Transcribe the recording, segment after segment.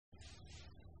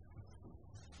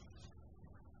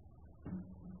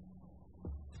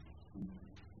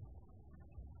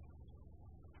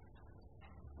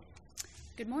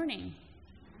Good morning.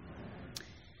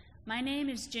 My name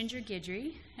is Ginger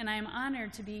Guidry, and I am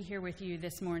honored to be here with you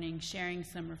this morning sharing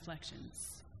some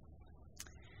reflections.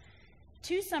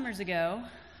 2 summers ago,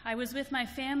 I was with my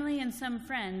family and some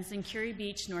friends in Guidry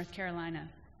Beach, North Carolina.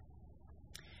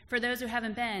 For those who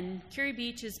haven't been, Guidry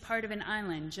Beach is part of an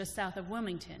island just south of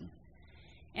Wilmington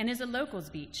and is a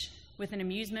locals beach with an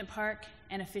amusement park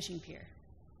and a fishing pier.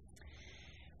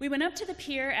 We went up to the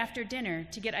pier after dinner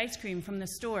to get ice cream from the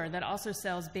store that also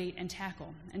sells bait and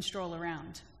tackle and stroll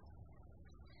around.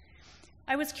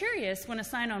 I was curious when a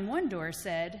sign on one door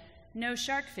said, "No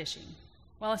shark fishing,"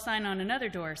 while a sign on another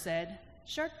door said,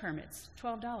 "Shark permits,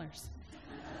 $12."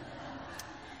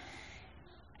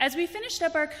 As we finished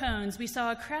up our cones, we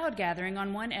saw a crowd gathering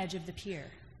on one edge of the pier.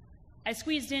 I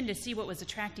squeezed in to see what was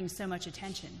attracting so much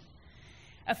attention.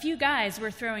 A few guys were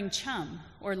throwing chum,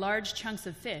 or large chunks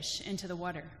of fish, into the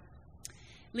water.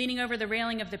 Leaning over the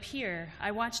railing of the pier, I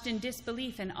watched in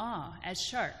disbelief and awe as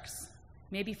sharks,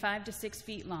 maybe 5 to 6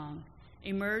 feet long,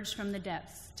 emerged from the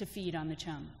depths to feed on the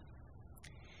chum.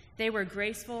 They were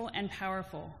graceful and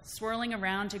powerful, swirling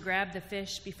around to grab the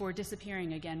fish before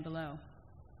disappearing again below.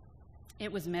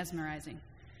 It was mesmerizing.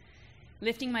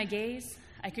 Lifting my gaze,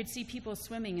 I could see people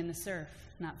swimming in the surf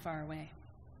not far away.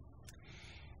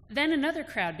 Then another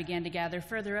crowd began to gather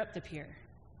further up the pier.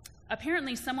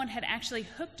 Apparently, someone had actually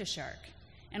hooked a shark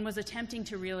and was attempting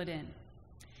to reel it in.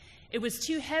 It was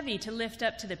too heavy to lift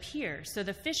up to the pier, so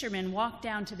the fisherman walked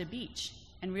down to the beach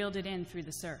and reeled it in through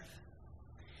the surf.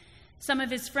 Some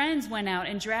of his friends went out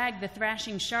and dragged the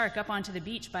thrashing shark up onto the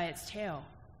beach by its tail.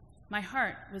 My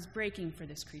heart was breaking for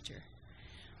this creature.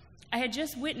 I had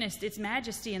just witnessed its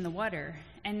majesty in the water,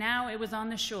 and now it was on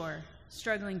the shore,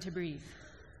 struggling to breathe.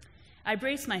 I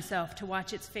braced myself to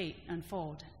watch its fate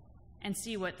unfold and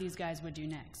see what these guys would do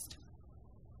next.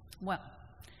 Well,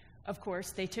 of course,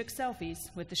 they took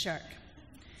selfies with the shark.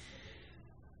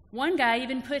 One guy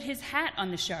even put his hat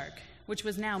on the shark, which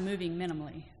was now moving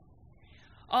minimally.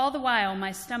 All the while,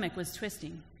 my stomach was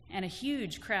twisting, and a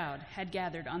huge crowd had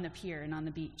gathered on the pier and on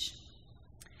the beach.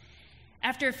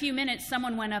 After a few minutes,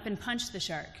 someone went up and punched the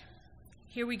shark.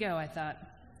 Here we go, I thought.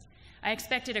 I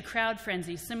expected a crowd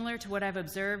frenzy similar to what I've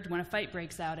observed when a fight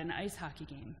breaks out in an ice hockey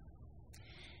game.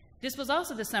 This was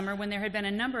also the summer when there had been a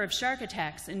number of shark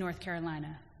attacks in North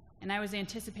Carolina, and I was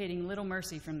anticipating little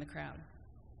mercy from the crowd.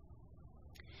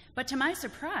 But to my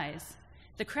surprise,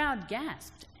 the crowd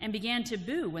gasped and began to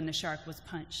boo when the shark was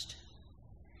punched.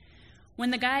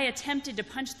 When the guy attempted to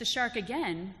punch the shark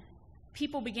again,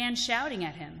 people began shouting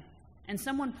at him, and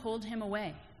someone pulled him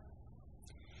away.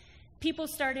 People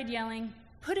started yelling,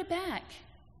 "Put it back!"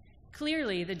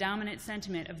 Clearly the dominant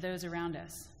sentiment of those around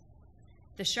us.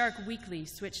 The shark weakly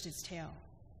switched its tail.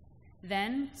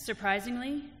 Then,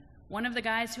 surprisingly, one of the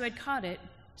guys who had caught it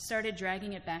started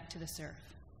dragging it back to the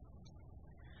surf.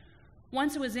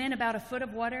 Once it was in about a foot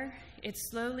of water, it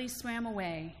slowly swam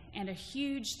away, and a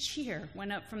huge cheer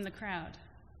went up from the crowd.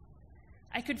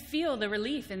 I could feel the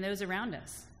relief in those around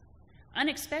us.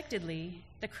 Unexpectedly,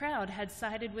 the crowd had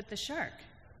sided with the shark.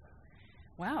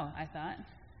 Wow, I thought,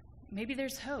 maybe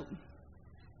there's hope.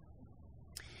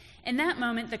 In that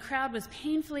moment, the crowd was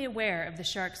painfully aware of the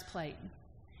shark's plight.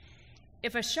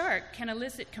 If a shark can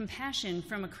elicit compassion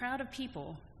from a crowd of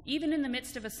people, even in the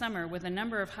midst of a summer with a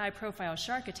number of high-profile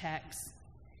shark attacks,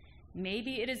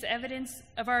 maybe it is evidence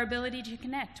of our ability to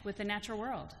connect with the natural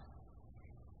world.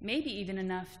 Maybe even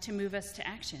enough to move us to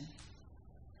action.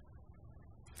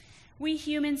 We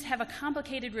humans have a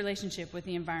complicated relationship with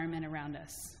the environment around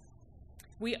us.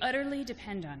 We utterly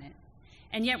depend on it,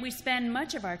 and yet we spend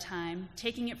much of our time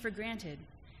taking it for granted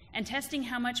and testing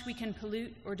how much we can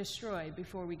pollute or destroy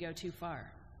before we go too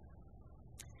far.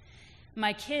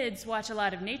 My kids watch a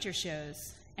lot of nature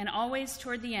shows, and always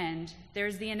toward the end,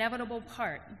 there's the inevitable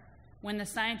part when the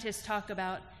scientists talk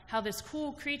about how this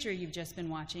cool creature you've just been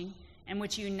watching, and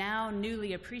which you now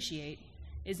newly appreciate,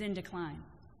 is in decline.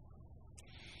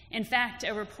 In fact,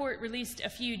 a report released a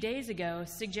few days ago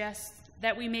suggests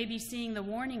that we may be seeing the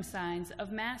warning signs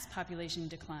of mass population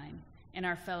decline in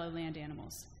our fellow land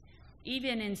animals,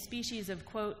 even in species of,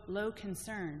 quote, low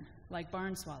concern, like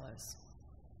barn swallows.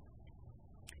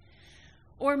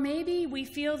 Or maybe we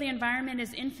feel the environment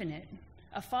is infinite,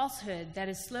 a falsehood that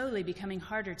is slowly becoming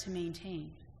harder to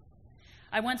maintain.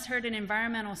 I once heard an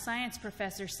environmental science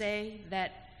professor say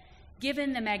that,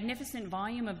 given the magnificent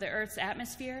volume of the Earth's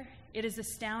atmosphere, it is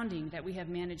astounding that we have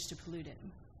managed to pollute it.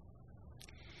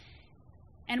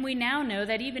 And we now know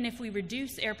that even if we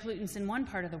reduce air pollutants in one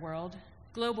part of the world,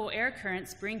 global air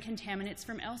currents bring contaminants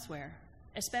from elsewhere,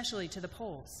 especially to the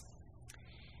poles.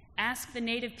 Ask the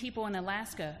native people in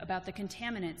Alaska about the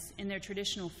contaminants in their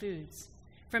traditional foods,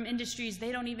 from industries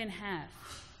they don't even have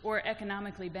or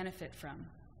economically benefit from.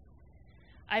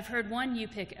 I've heard one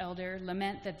Yupik elder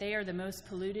lament that they are the most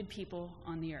polluted people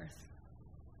on the earth.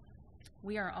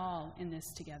 We are all in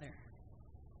this together.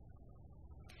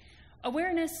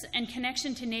 Awareness and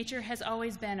connection to nature has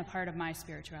always been a part of my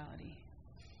spirituality.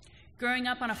 Growing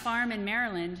up on a farm in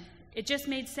Maryland, it just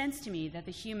made sense to me that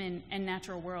the human and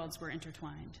natural worlds were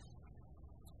intertwined.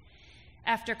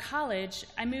 After college,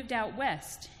 I moved out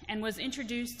west and was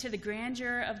introduced to the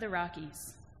grandeur of the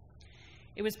Rockies.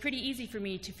 It was pretty easy for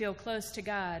me to feel close to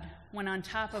God when on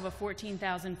top of a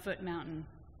 14,000-foot mountain,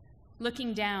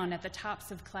 looking down at the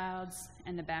tops of clouds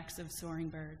and the backs of soaring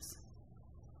birds.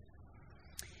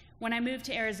 When I moved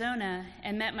to Arizona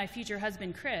and met my future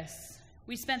husband, Chris,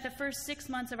 we spent the first 6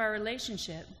 months of our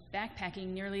relationship backpacking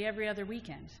nearly every other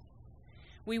weekend.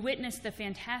 We witnessed the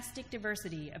fantastic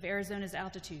diversity of Arizona's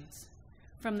altitudes,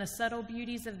 from the subtle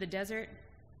beauties of the desert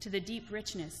to the deep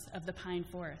richness of the pine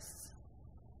forests.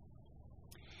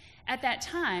 At that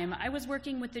time, I was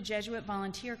working with the Jesuit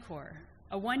Volunteer Corps,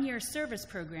 a one-year service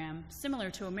program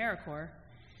similar to AmeriCorps,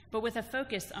 but with a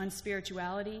focus on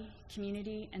spirituality,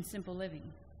 community, and simple living.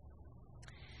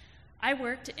 I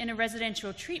worked in a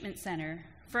residential treatment center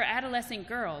for adolescent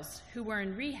girls who were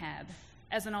in rehab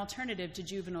as an alternative to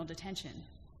juvenile detention.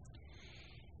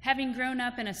 Having grown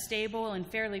up in a stable and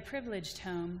fairly privileged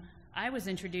home, I was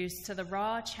introduced to the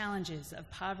raw challenges of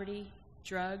poverty,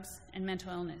 drugs, and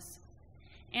mental illness,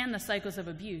 and the cycles of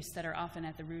abuse that are often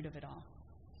at the root of it all.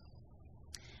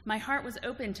 My heart was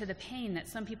open to the pain that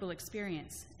some people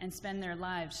experience and spend their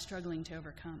lives struggling to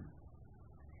overcome.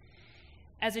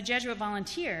 As a Jesuit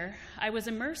volunteer, I was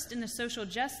immersed in the social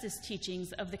justice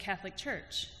teachings of the Catholic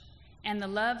Church, and the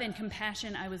love and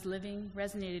compassion I was living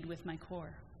resonated with my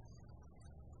core.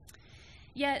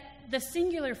 Yet, the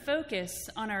singular focus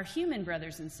on our human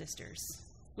brothers and sisters,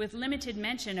 with limited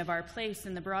mention of our place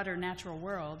in the broader natural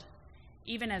world,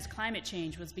 even as climate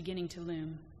change was beginning to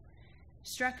loom,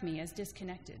 struck me as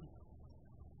disconnected.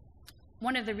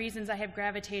 One of the reasons I have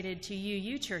gravitated to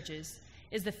UU churches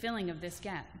is the filling of this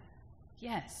gap.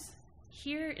 Yes,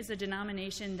 here is a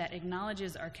denomination that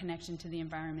acknowledges our connection to the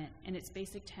environment and its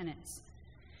basic tenets,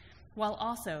 while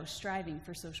also striving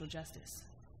for social justice.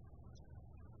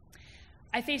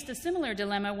 I faced a similar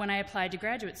dilemma when I applied to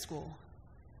graduate school.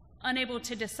 Unable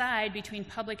to decide between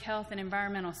public health and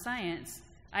environmental science,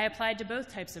 I applied to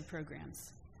both types of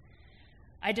programs.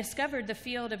 I discovered the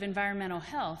field of environmental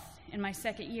health in my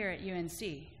second year at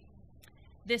UNC.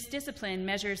 This discipline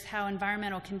measures how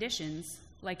environmental conditions,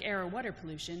 like air or water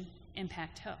pollution,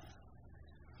 impact health.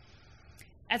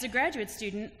 As a graduate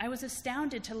student, I was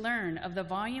astounded to learn of the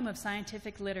volume of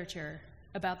scientific literature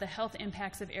about the health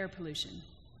impacts of air pollution,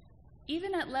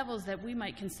 even at levels that we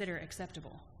might consider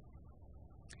acceptable.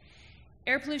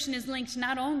 Air pollution is linked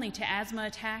not only to asthma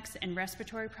attacks and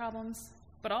respiratory problems,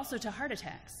 but also to heart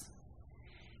attacks.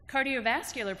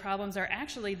 Cardiovascular problems are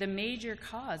actually the major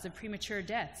cause of premature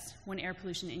deaths when air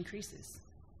pollution increases.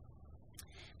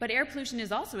 But air pollution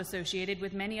is also associated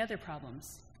with many other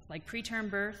problems, like preterm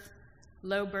birth,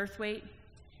 low birth weight,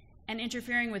 and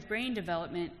interfering with brain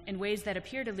development in ways that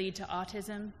appear to lead to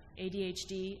autism,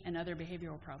 ADHD, and other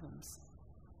behavioral problems.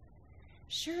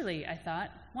 Surely, I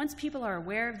thought, once people are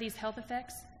aware of these health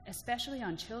effects, especially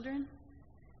on children,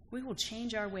 we will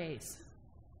change our ways.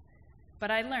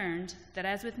 But I learned that,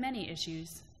 as with many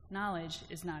issues, knowledge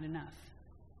is not enough.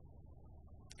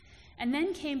 And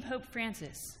then came Pope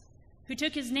Francis, who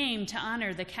took his name to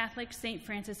honor the Catholic Saint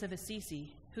Francis of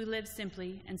Assisi, who lived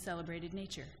simply and celebrated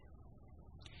nature.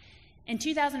 In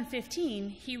 2015,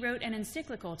 he wrote an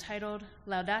encyclical titled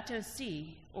Laudato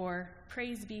Si, or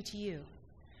Praise Be to You,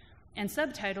 and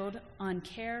subtitled On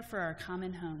Care for Our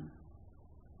Common Home.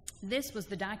 This was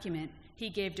the document he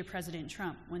gave to President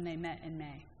Trump when they met in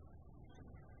May.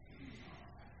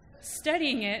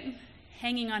 Studying it,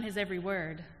 hanging on his every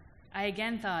word, I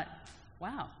again thought,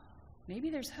 wow, maybe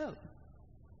there's hope.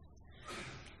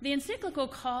 The encyclical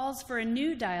calls for a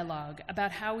new dialogue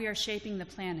about how we are shaping the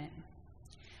planet,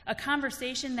 a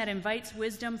conversation that invites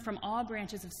wisdom from all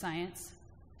branches of science,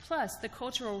 plus the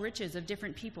cultural riches of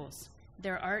different peoples,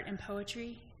 their art and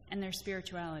poetry, and their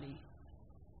spirituality.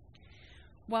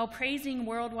 While praising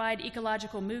worldwide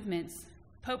ecological movements,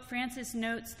 Pope Francis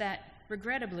notes that,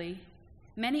 regrettably,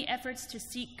 many efforts to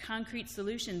seek concrete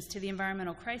solutions to the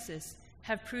environmental crisis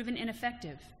have proven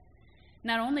ineffective,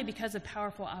 not only because of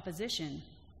powerful opposition,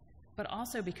 but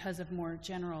also because of more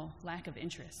general lack of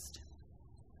interest.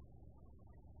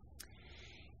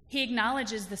 He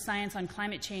acknowledges the science on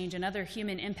climate change and other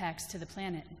human impacts to the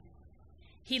planet.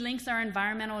 He links our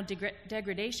environmental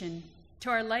degradation to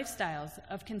our lifestyles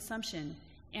of consumption,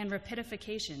 and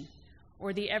rapidification,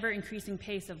 or the ever-increasing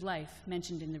pace of life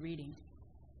mentioned in the reading.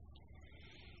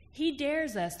 He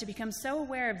dares us to become so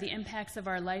aware of the impacts of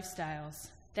our lifestyles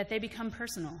that they become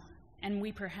personal, and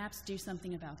we perhaps do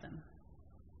something about them.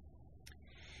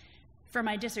 For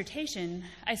my dissertation,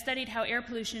 I studied how air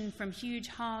pollution from huge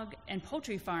hog and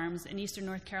poultry farms in eastern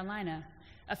North Carolina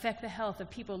affect the health of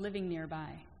people living nearby.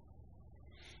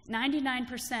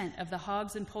 99% of the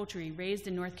hogs and poultry raised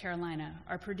in North Carolina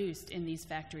are produced in these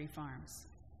factory farms.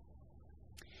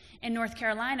 In North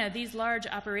Carolina, these large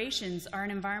operations are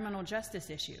an environmental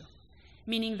justice issue,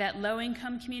 meaning that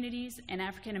low-income communities and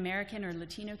African American or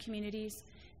Latino communities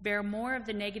bear more of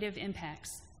the negative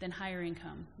impacts than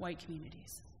higher-income white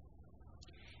communities.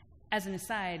 As an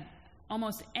aside,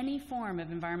 almost any form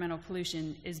of environmental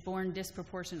pollution is borne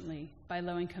disproportionately by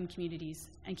low-income communities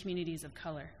and communities of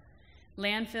color.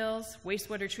 Landfills,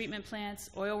 wastewater treatment plants,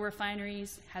 oil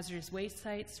refineries, hazardous waste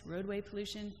sites, roadway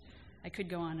pollution. I could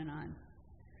go on and on.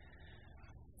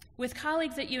 With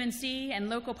colleagues at UNC and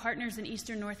local partners in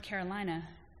eastern North Carolina,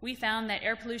 we found that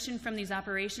air pollution from these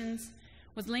operations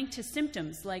was linked to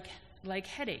symptoms like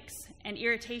headaches and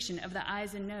irritation of the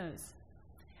eyes and nose,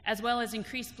 as well as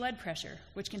increased blood pressure,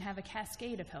 which can have a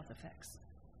cascade of health effects.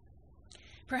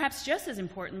 Perhaps just as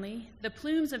importantly, the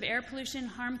plumes of air pollution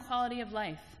harm quality of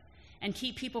life and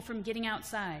keep people from getting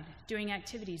outside, doing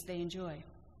activities they enjoy.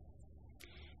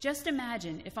 Just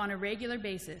imagine if on a regular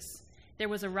basis there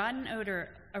was a rotten odor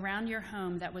around your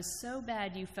home that was so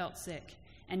bad you felt sick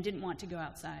and didn't want to go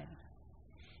outside.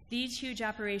 These huge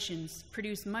operations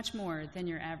produce much more than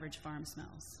your average farm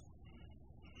smells.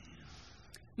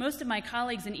 Most of my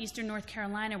colleagues in eastern North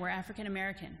Carolina were African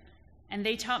American, and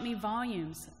they taught me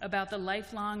volumes about the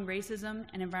lifelong racism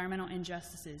and environmental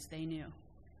injustices they knew.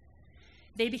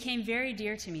 They became very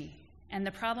dear to me, and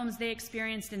the problems they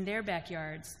experienced in their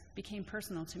backyards became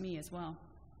personal to me as well.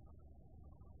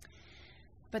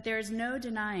 But there is no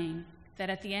denying that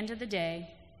at the end of the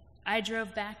day, I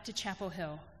drove back to Chapel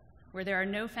Hill, where there are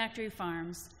no factory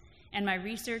farms, and my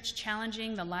research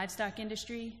challenging the livestock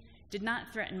industry did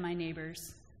not threaten my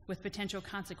neighbors with potential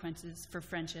consequences for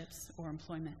friendships or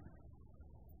employment.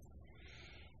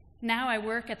 Now I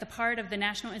work at the part of the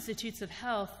National Institutes of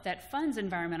Health that funds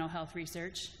environmental health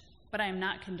research, but I am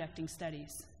not conducting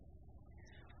studies.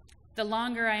 The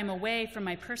longer I am away from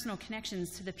my personal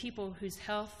connections to the people whose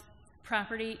health,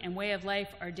 property, and way of life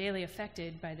are daily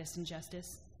affected by this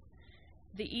injustice,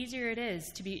 the easier it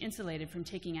is to be insulated from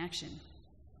taking action.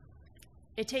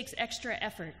 It takes extra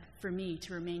effort for me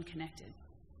to remain connected.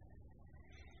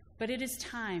 But it is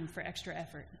time for extra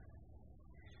effort.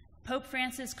 Pope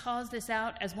Francis calls this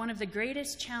out as one of the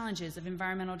greatest challenges of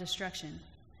environmental destruction.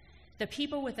 The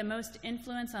people with the most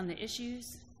influence on the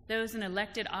issues, those in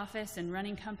elected office and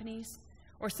running companies,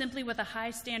 or simply with a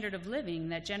high standard of living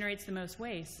that generates the most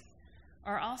waste,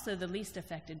 are also the least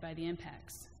affected by the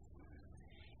impacts.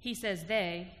 He says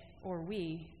they, or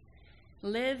we,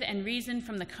 live and reason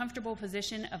from the comfortable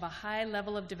position of a high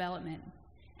level of development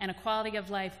and a quality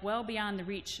of life well beyond the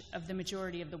reach of the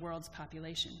majority of the world's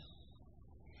population.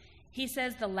 He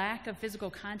says the lack of physical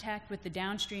contact with the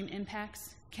downstream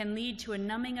impacts can lead to a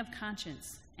numbing of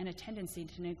conscience and a tendency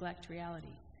to neglect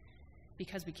reality,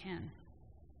 because we can.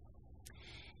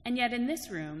 And yet in this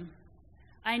room,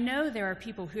 I know there are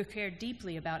people who care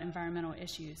deeply about environmental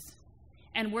issues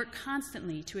and work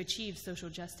constantly to achieve social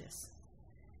justice.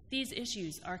 These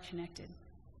issues are connected.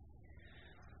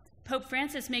 Pope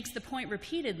Francis makes the point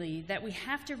repeatedly that we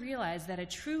have to realize that a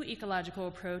true ecological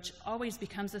approach always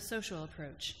becomes a social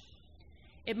approach.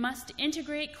 It must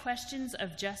integrate questions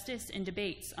of justice in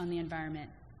debates on the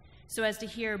environment, so as to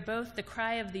hear both the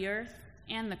cry of the earth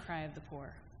and the cry of the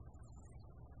poor.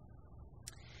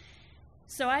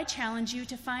 So I challenge you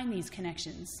to find these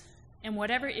connections in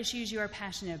whatever issues you are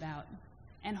passionate about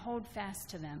and hold fast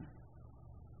to them.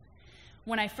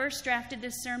 When I first drafted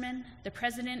this sermon, the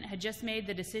President had just made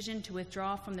the decision to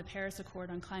withdraw from the Paris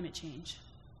Accord on climate change.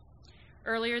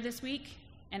 Earlier this week,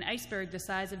 an iceberg the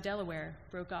size of Delaware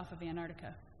broke off of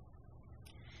Antarctica.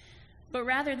 But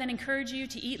rather than encourage you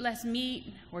to eat less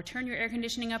meat or turn your air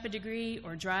conditioning up a degree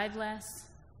or drive less,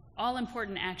 all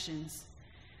important actions,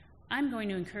 I'm going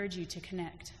to encourage you to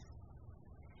connect.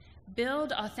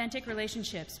 Build authentic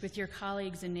relationships with your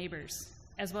colleagues and neighbors,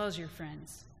 as well as your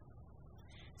friends.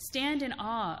 Stand in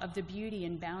awe of the beauty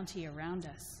and bounty around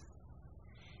us.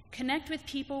 Connect with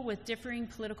people with differing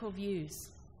political views.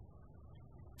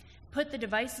 Put the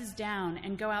devices down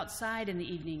and go outside in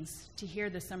the evenings to hear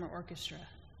the summer orchestra.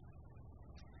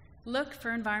 Look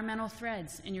for environmental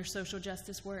threads in your social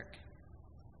justice work.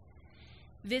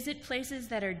 Visit places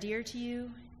that are dear to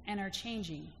you and are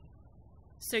changing.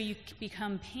 so you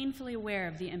become painfully aware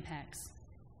of the impacts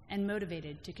and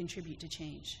motivated to contribute to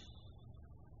change.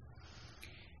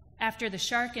 After the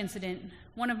shark incident,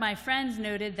 one of my friends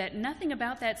noted that nothing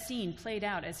about that scene played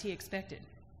out as he expected.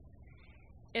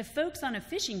 If folks on a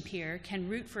fishing pier can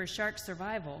root for a shark's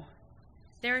survival,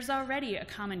 there is already a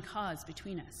common cause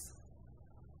between us.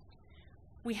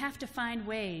 We have to find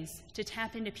ways to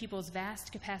tap into people's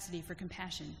vast capacity for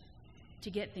compassion to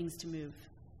get things to move.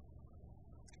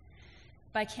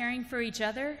 By caring for each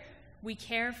other, we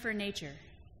care for nature,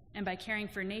 and by caring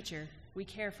for nature, we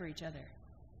care for each other.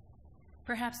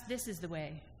 Perhaps this is the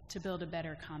way to build a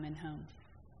better common home.